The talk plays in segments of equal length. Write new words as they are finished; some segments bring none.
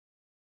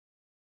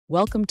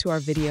Welcome to our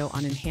video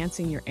on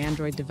enhancing your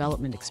Android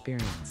development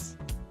experience.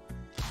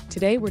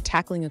 Today we're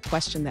tackling a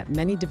question that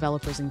many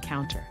developers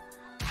encounter: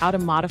 how to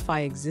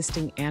modify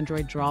existing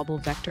Android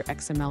Drawable Vector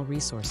XML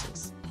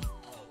resources.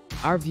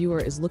 Our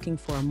viewer is looking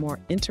for a more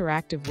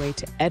interactive way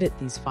to edit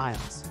these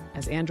files,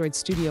 as Android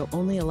Studio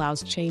only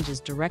allows changes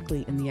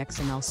directly in the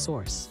XML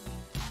source.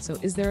 So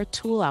is there a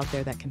tool out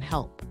there that can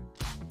help?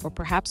 Or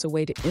perhaps a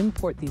way to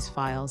import these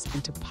files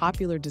into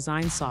popular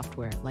design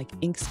software like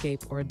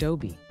Inkscape or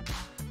Adobe?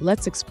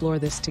 Let's explore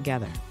this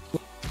together.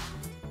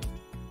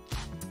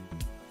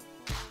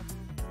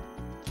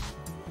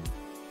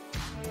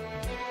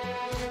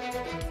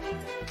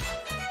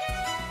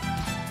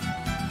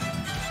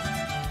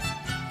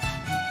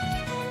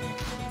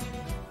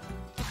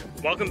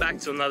 Welcome back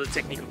to another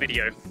technical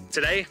video.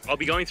 Today, I'll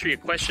be going through your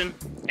question,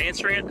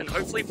 answering it, and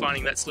hopefully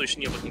finding that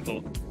solution you're looking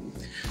for.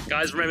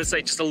 Guys, remember to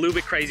stay just a little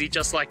bit crazy,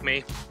 just like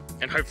me,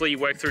 and hopefully you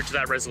work through to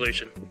that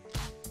resolution.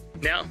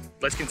 Now,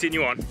 let's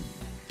continue on.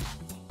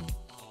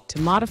 To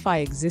modify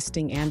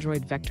existing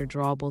Android Vector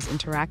Drawables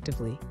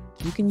interactively,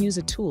 you can use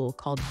a tool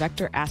called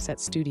Vector Asset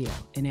Studio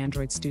in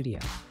Android Studio.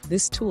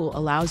 This tool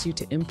allows you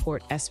to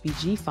import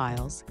SVG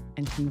files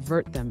and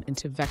convert them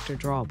into vector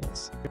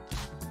drawables.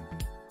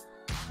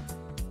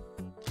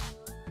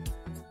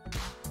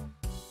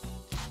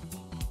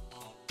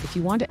 If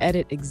you want to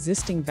edit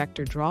existing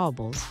vector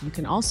drawables, you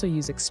can also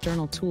use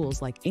external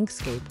tools like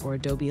Inkscape or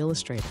Adobe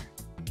Illustrator.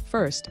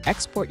 First,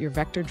 export your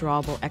vector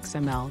drawable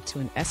XML to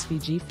an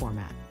SVG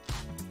format.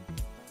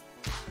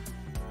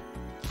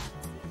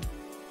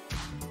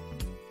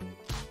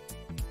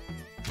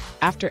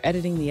 After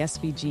editing the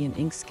SVG in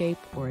Inkscape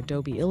or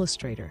Adobe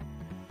Illustrator,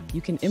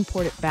 you can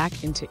import it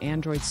back into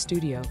Android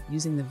Studio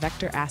using the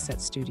Vector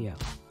Asset Studio.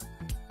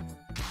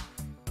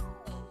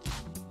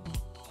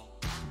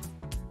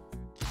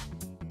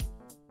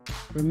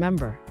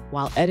 Remember,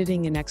 while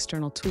editing in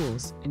external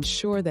tools,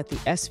 ensure that the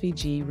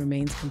SVG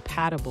remains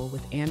compatible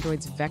with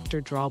Android's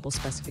vector drawable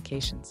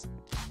specifications.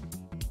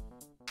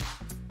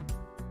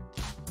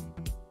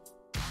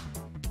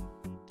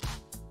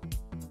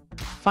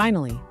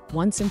 Finally,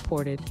 once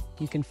imported,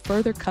 you can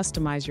further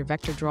customize your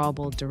vector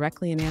drawable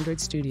directly in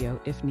Android Studio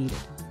if needed.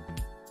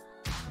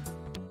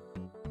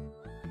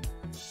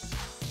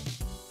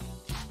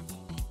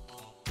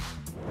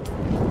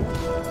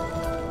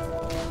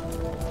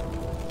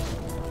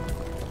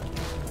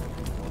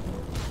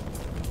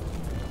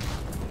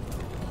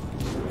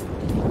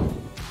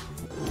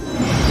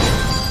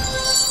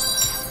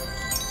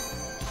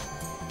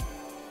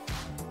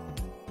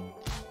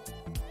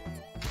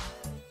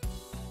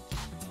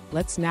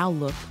 Let's now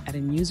look at a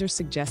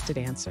user-suggested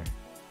answer.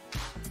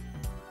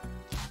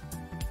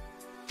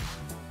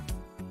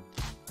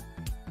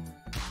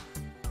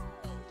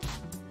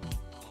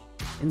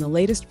 In the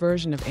latest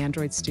version of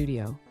Android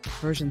Studio,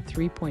 version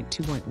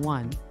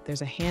 3.2.1,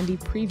 there's a handy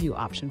preview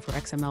option for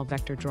XML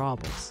vector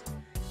drawables.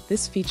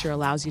 This feature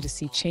allows you to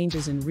see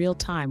changes in real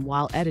time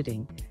while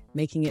editing,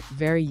 making it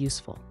very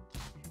useful.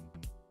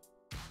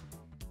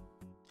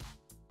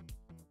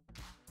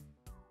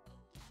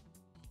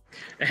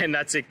 And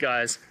that's it,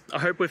 guys. I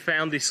hope we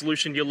found the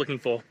solution you're looking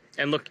for.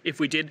 And look, if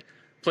we did,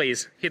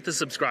 please hit the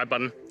subscribe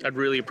button. I'd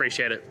really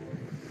appreciate it.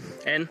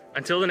 And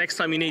until the next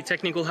time you need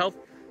technical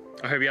help,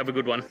 I hope you have a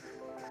good one.